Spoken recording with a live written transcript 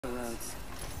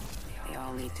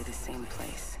all lead to the same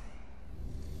place.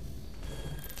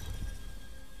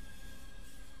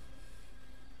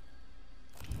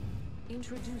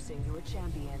 Introducing your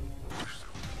champion.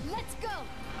 Let's go!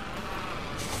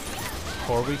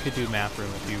 Or we could do map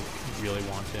room if you really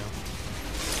want to.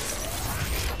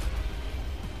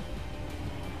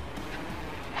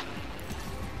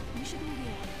 You should be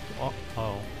here. Oh,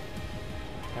 oh.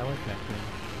 I like map room.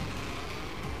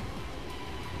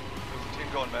 There's a team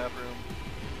going map room.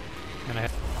 And I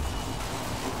have...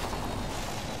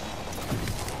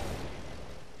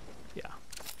 Yeah.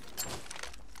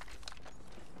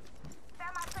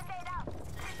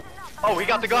 Oh, he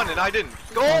got the gun and I didn't.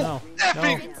 Go! Oh, no.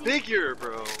 Epic No. figure,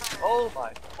 bro! Oh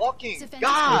my fucking Defend-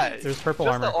 god! There's purple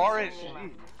Just armor. the orange.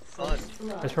 Son.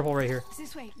 There's purple right here.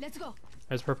 This way, let's go.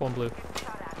 There's purple and blue.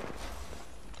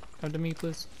 Come to me,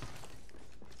 please.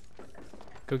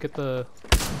 Go get the...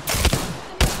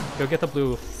 Go get the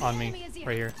blue on me.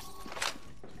 Right here.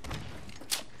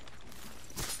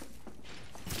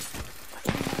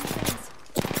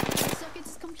 Circuit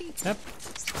is complete. Yep.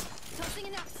 Tossing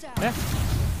an upstart. Yeah.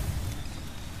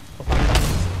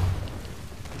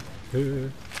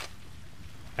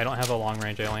 I don't have a long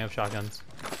range, I only have shotguns.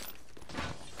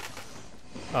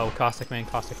 Oh, Caustic Man,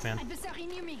 Caustic Man. Adversary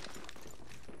near me.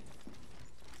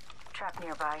 Trap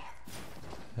nearby.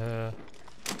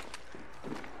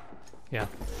 Yeah,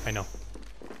 I know.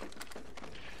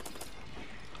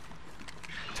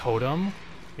 Totem? Are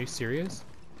you serious?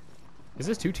 Is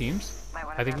this 2 teams?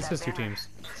 I think this is 2 teams.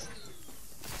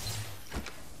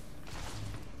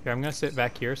 Here, I'm gonna sit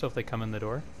back here so if they come in the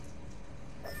door.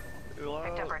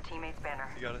 Picked up our teammate's banner.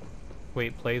 You got it.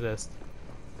 Wait, play this.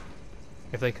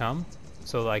 If they come,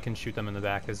 so that I can shoot them in the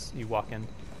back as you walk in.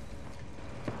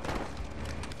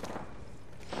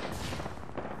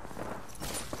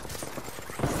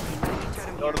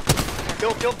 Got him.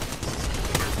 Kill, kill!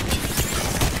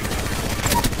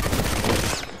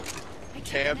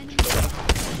 Camped. You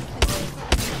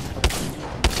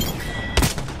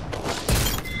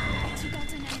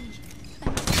got an enemy.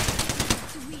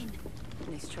 To win.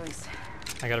 Nice choice.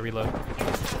 I gotta reload.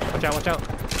 Watch out, watch out!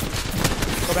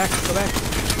 Go back, go back!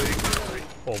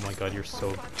 Oh my god, you're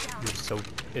so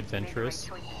adventurous.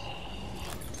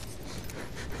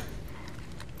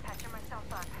 Patching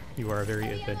myself up. You are a very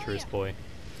adventurous boy.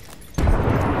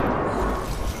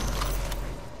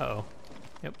 Uh-oh.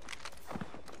 Yep.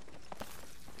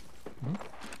 Hmm?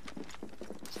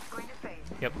 Going to phase.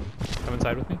 Yep. Come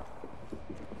inside with me.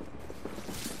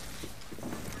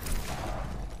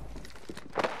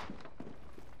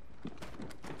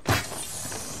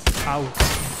 Ow.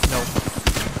 No.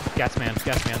 Gas man,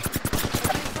 gas man.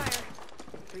 Fire.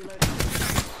 Reloading.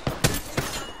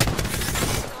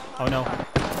 Oh no.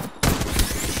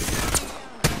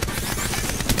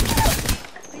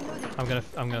 Reloading. I'm gonna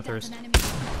Down thirst. an enemy.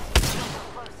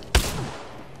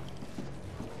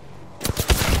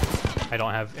 I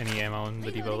don't have any ammo in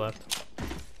the Devo left.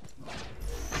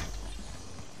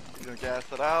 He's gonna gas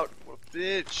it out. What a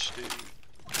bitch, dude.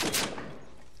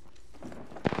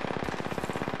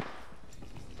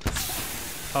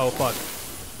 Oh fuck.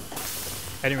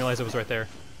 I didn't realize it was right there.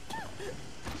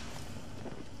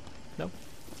 Nope.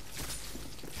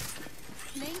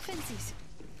 Laying fences.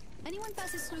 Anyone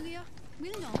passes through here,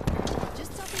 we'll know.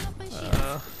 Just topping up my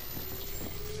shield.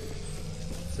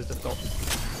 This is difficult.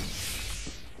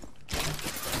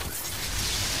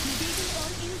 Negating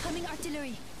all incoming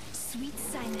artillery. Sweet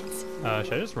silence.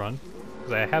 Should I just run?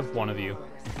 Because I have one of you.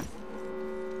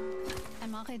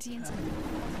 I'm already inside.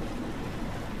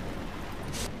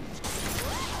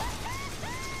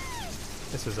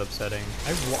 This is upsetting.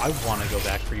 I want to go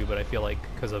back for you, but I feel like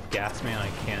because of Gas Man, I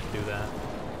can't do that.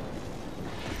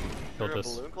 He'll Is there a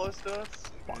just... balloon close to us?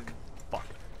 Fuck. Fuck.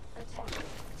 Fuck.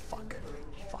 Fuck.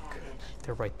 Fuck.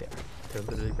 They're right there. They're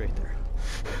literally right there.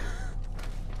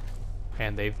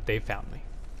 And they've found me.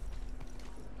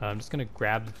 I'm just gonna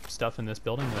grab stuff in this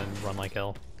building and then run like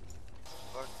hell.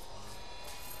 Fuck.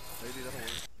 Maybe that'll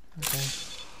work.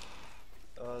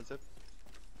 Okay. Zip.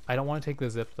 I don't want to take the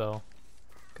zip though,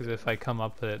 because if I come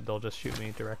up with it, they'll just shoot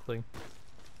me directly.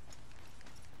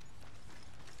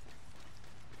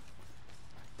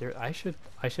 There, I should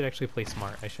actually play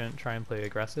smart. I shouldn't try and play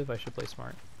aggressive. I should play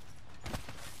smart.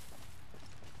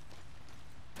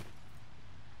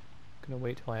 Gonna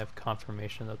wait till I have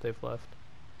confirmation that they've left.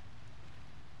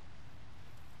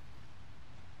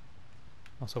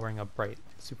 Also wearing a bright,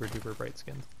 super duper bright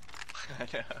skin.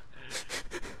 Yeah.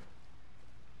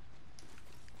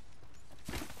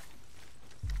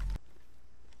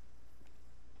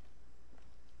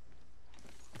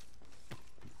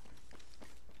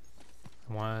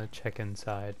 I want to check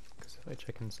inside, because if I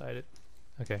check inside it...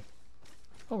 Okay.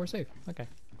 Oh, we're safe. Okay.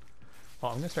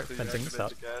 Well, I'm gonna start So you fencing this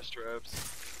up. activate the gas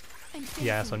traps. I'm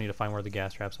Yeah, fencing. so I need to find where the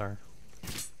gas traps are.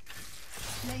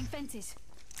 Laying fences.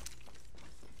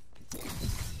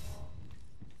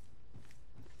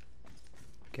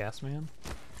 Gas man?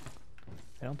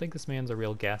 I don't think this man's a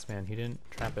real gas man. He didn't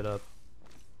trap it up.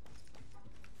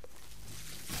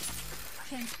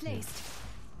 Fence placed.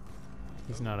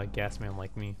 He's not a gas man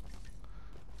like me.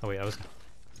 Oh wait,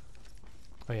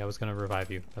 Oh yeah, I was gonna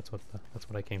revive you. That's what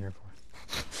I came here for.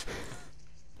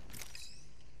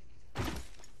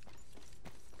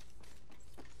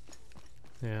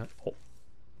 Yeah. Oh.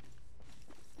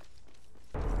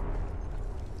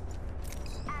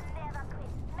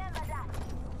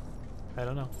 I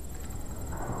don't know.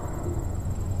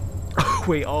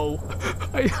 Wait, oh.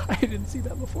 I didn't see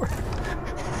that before. Oh,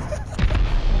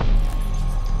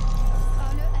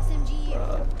 le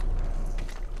SMG.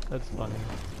 That's funny.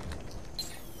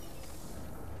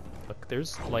 Look,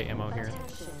 there's light ammo here.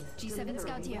 G7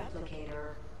 scout here.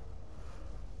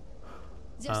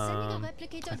 They're sending a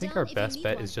replicator I think down our if you best need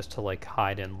bet one. is just to like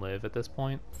hide and live at this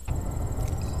point.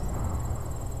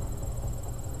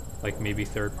 Like maybe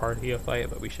third party a fight,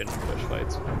 but we shouldn't push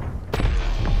fights.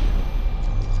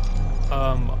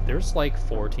 There's like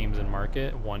 4 teams in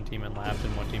market, 1 team in labs,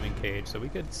 and 1 team in cage, so we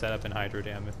could set up in hydro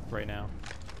dam right now.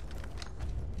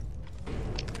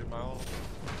 Get my ult.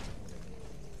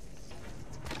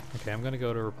 Okay, I'm gonna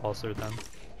go to repulsor then.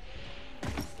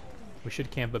 We should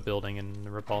camp a building in the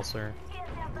repulsor.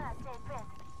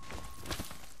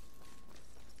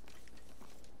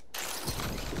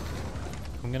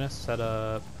 I'm gonna set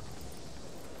up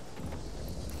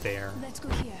there. Let's go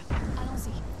here.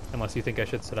 Allons-y. Unless you think I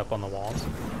should set up on the walls.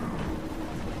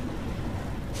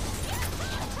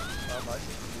 I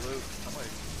think loot. I'm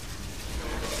like,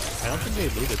 I don't think they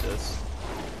looted this.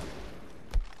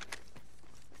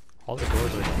 All the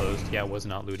doors are closed. Yeah, it was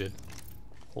not looted.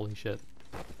 Holy shit.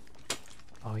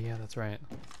 Oh yeah, that's right.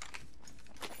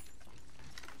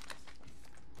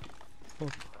 Oh,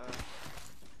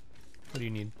 what do you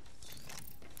need?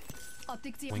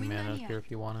 Optic tier Wingman wingman up here. here if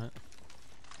you want it.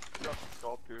 drop some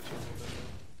skull piercer over there.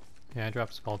 Yeah, I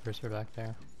dropped Skull Piercer back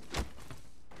there.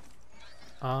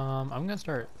 I'm gonna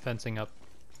start fencing up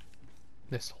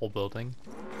this whole building.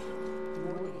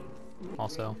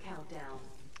 Also.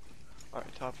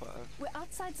 Alright, top 5. We're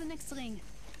outside the next ring.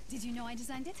 Did you know I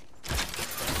designed it?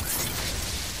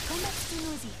 Combat's too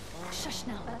noisy. Shush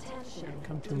now.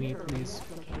 Come to me, please.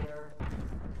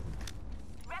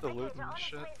 The loot and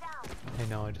shit. I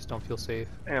know, I just don't feel safe.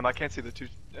 Damn, I can't see the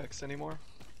 2x anymore.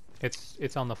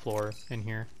 It's on the floor in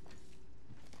here.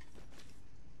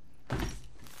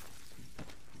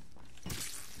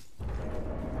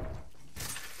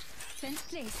 Fence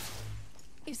placed.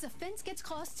 If the fence gets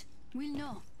crossed, we'll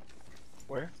know.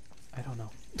 Where? I don't know.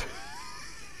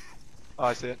 Oh,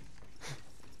 I see it.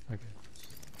 Okay.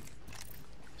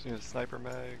 See a sniper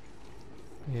mag.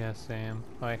 Yeah, same.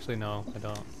 Oh, actually, no, I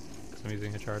don't. Because I'm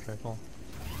using a charge rifle.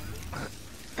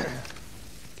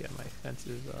 Get my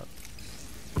fences up.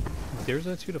 There's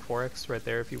a 2 to 4x right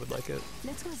there if you would like it.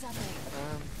 Let's go that way.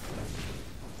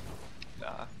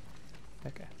 Nah.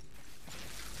 Okay.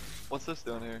 What's this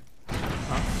doing here?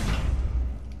 Huh?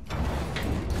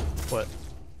 What?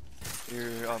 You're,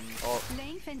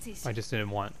 Laying fences. I just didn't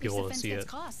want If people the to fence see gets it.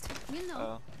 crossed, we'll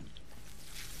know.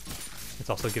 It's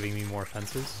also giving me more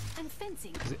fences. And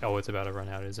fencing. Oh, it's about to run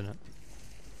out, isn't it?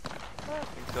 I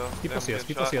think so. People see us,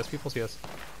 people see us, people see us.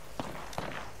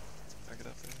 Back it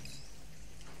up there.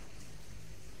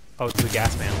 Oh, it's the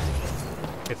gas man.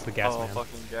 It's the gas oh, man.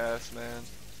 fucking gas, man.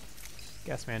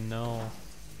 Gas man, no.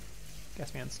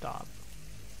 Gas man, stop.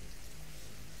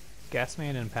 Gas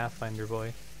man and Pathfinder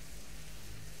boy.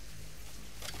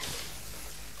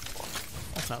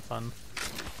 That's not fun.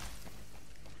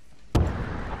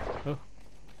 Oh.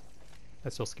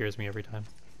 That still scares me every time.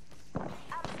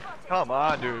 Come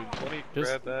on, dude. Let me Just-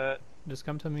 grab that. Just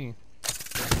come to me.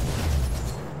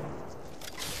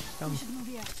 Come. We should move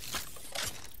here.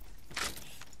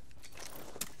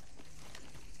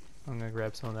 I'm gonna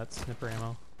grab some of that snipper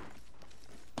ammo.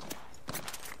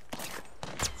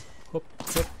 Whoop,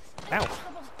 whoop. Ow!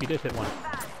 He did hit one.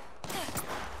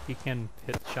 He can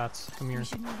hit shots. Come here. We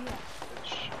should move here.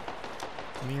 Bitch.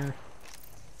 Come here.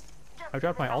 I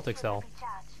dropped my alt XL.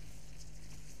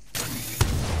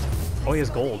 Oh, he has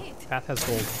gold. Path has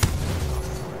gold.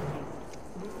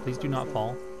 Please do not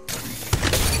fall.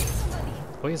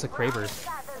 Oh, he has a Kraber.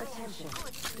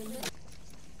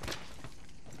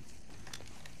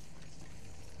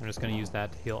 I'm just gonna use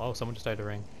that to heal. Oh, someone just died to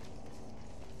ring.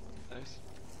 Nice.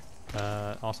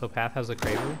 Also, Path has a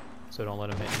Kraber, so don't let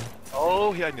him hit you.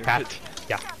 Oh, yeah, I knew Path. it.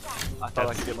 Yeah. I thought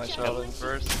I That's- could get my shot in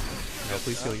first. No,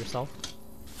 please heal yourself.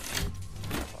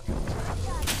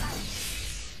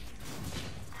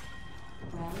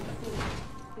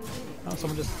 Oh,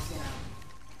 someone just...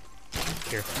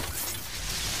 Here.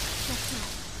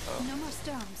 No more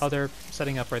storms. Oh, they're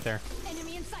setting up right there.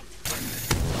 Enemy in sight.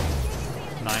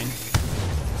 9.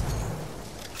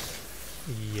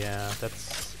 Yeah,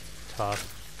 that's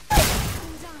tough.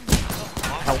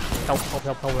 Help, help, help,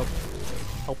 help, help, help.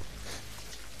 Help.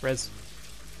 Res.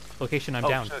 Location, I'm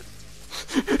down. Shit.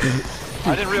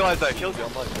 I didn't realize that killed you.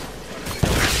 I'm like,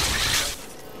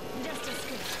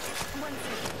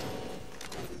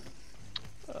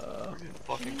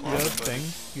 fucking You have a thing?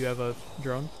 You have a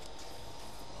drone?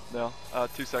 No,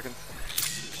 2 seconds.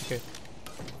 Okay.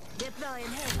 Deploying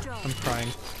head drone. I'm crying.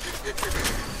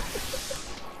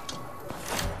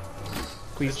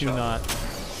 Please do shot. not.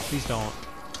 Please don't.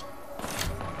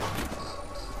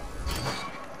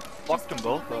 Fucked them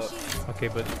both up. Okay,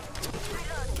 but...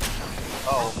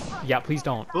 Oh, Yeah, please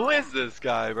don't. who is this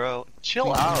guy, bro?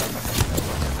 Chill out.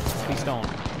 Please don't.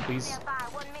 Please Standby,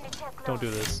 1 minute check don't do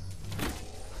this.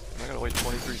 I gotta wait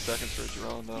 23 seconds for a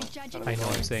drone though. Recharging I know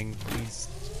I'm saying please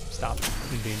stop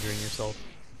endangering yourself.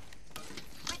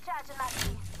 Recharging my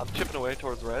shield. I'm chipping away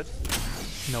towards red.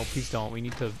 No, please don't. We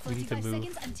need to 45 move.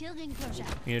 seconds until ring closure.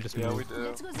 We need to just Yeah, move. we do.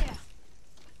 Let's go there.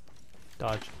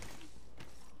 Dodge.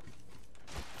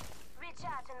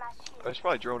 Recharging my shield. I should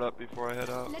probably drone up before I head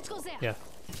out. Let's go there. Yeah.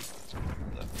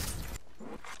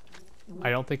 I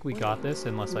don't think we got this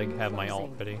unless I have my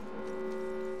ult ready.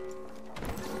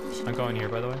 I'm going here,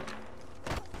 by the way.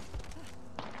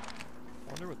 I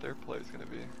wonder what their play is gonna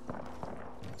be.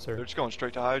 They're Sir. just going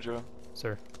straight to Hydra.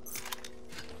 Sir.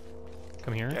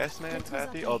 Come here. Gas man,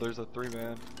 Pathy. Oh, there's a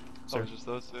 3-man. Oh, Sir. it's just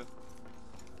those two.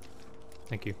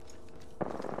 Thank you.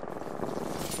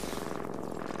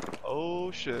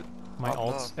 Oh shit. My Popped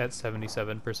ult's off. at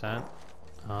 77%.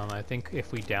 I think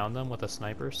if we down them with a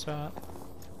sniper shot,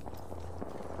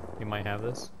 we might have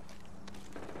this.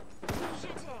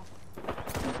 Shooting.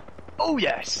 Oh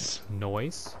yes.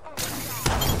 Noise.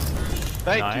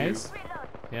 Thank Nice. Reload.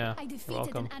 Yeah, I you're defeated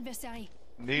welcome. an adversary.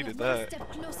 you. Needed We're one that.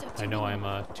 step closer to I know winning.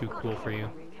 I'm too cool for you.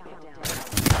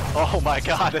 Oh my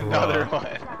god, another Bruh.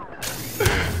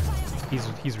 one.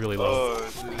 He's really low.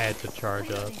 Oh, dude. I had to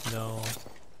charge up. No.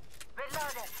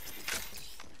 Reloaded.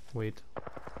 Wait.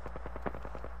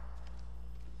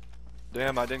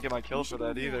 Damn, I didn't get my kill for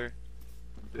that either.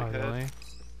 Oh, Dickhead. really?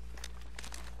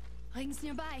 Rings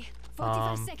nearby.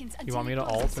 45 seconds You until want me it to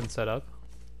closes. ult and set up?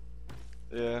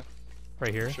 Yeah,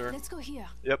 Right here? sure. Let's go here.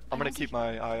 Yep, I'm gonna keep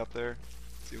my eye up there.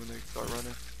 See when they start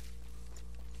running.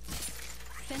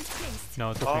 Fence placed. No,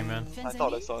 it's a 3-man. I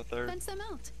thought I saw a third. Fence them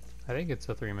out. I think it's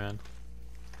a 3-man.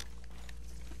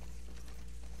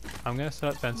 I'm gonna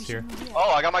set up fence here.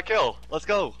 Oh, I got my kill. Let's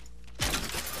go.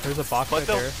 There's a box But right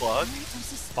they'll there. plug.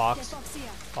 Box. Get box here.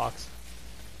 Box.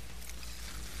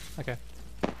 Okay.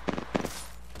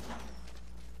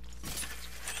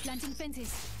 Planting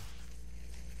fences.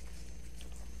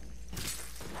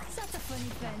 Such a funny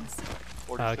fence.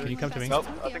 46. Can you come to me? Nope,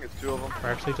 I think it's 2 of them. Or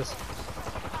actually just...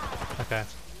 Okay.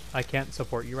 I can't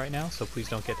support you right now, so please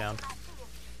don't get down.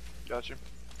 Gotcha.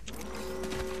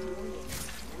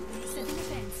 Setting a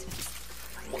fence.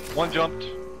 One jumped.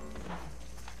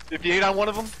 58 on one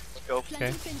of them. Let's go.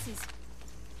 Planting fences.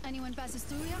 Anyone passes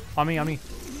through here? On me, on me.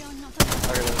 We are not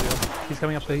I got a deal.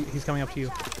 He's coming up to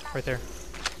you. Right there.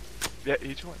 Yeah,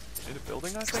 each one. In a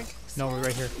building, I think? No, we're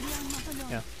right here. We are not alone.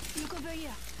 Yeah. Look over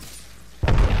here.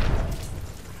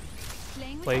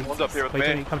 Playing with Play. One's up here with Play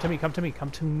to me. me. Come to me. Come to me. Come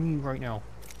to me right now.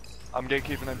 I'm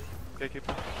gatekeeping him.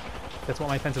 Gatekeeping. That's what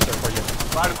my fences are for you.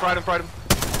 Fried him.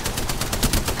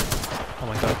 Oh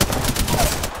my god.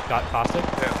 Got caustic.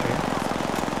 Yeah. Right here.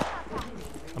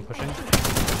 I'm pushing.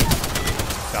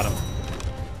 Got him.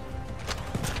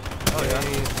 Oh yeah.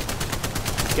 Yay.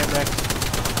 Get wrecked.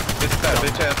 It's that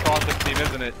bitch ass caustic team,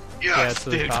 isn't it? Yeah, it's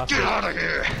the dude, caustic. get out of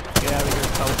here! Get out of here,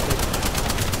 caustic.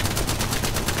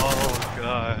 Oh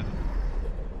god.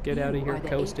 Get out of You here, are the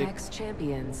caustic. Apex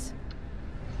champions.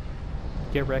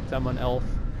 Get wrecked. I'm an elf.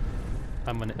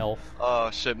 I'm an elf.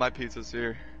 Oh shit, my pizza's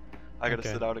here. I gotta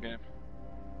Okay. sit out a game.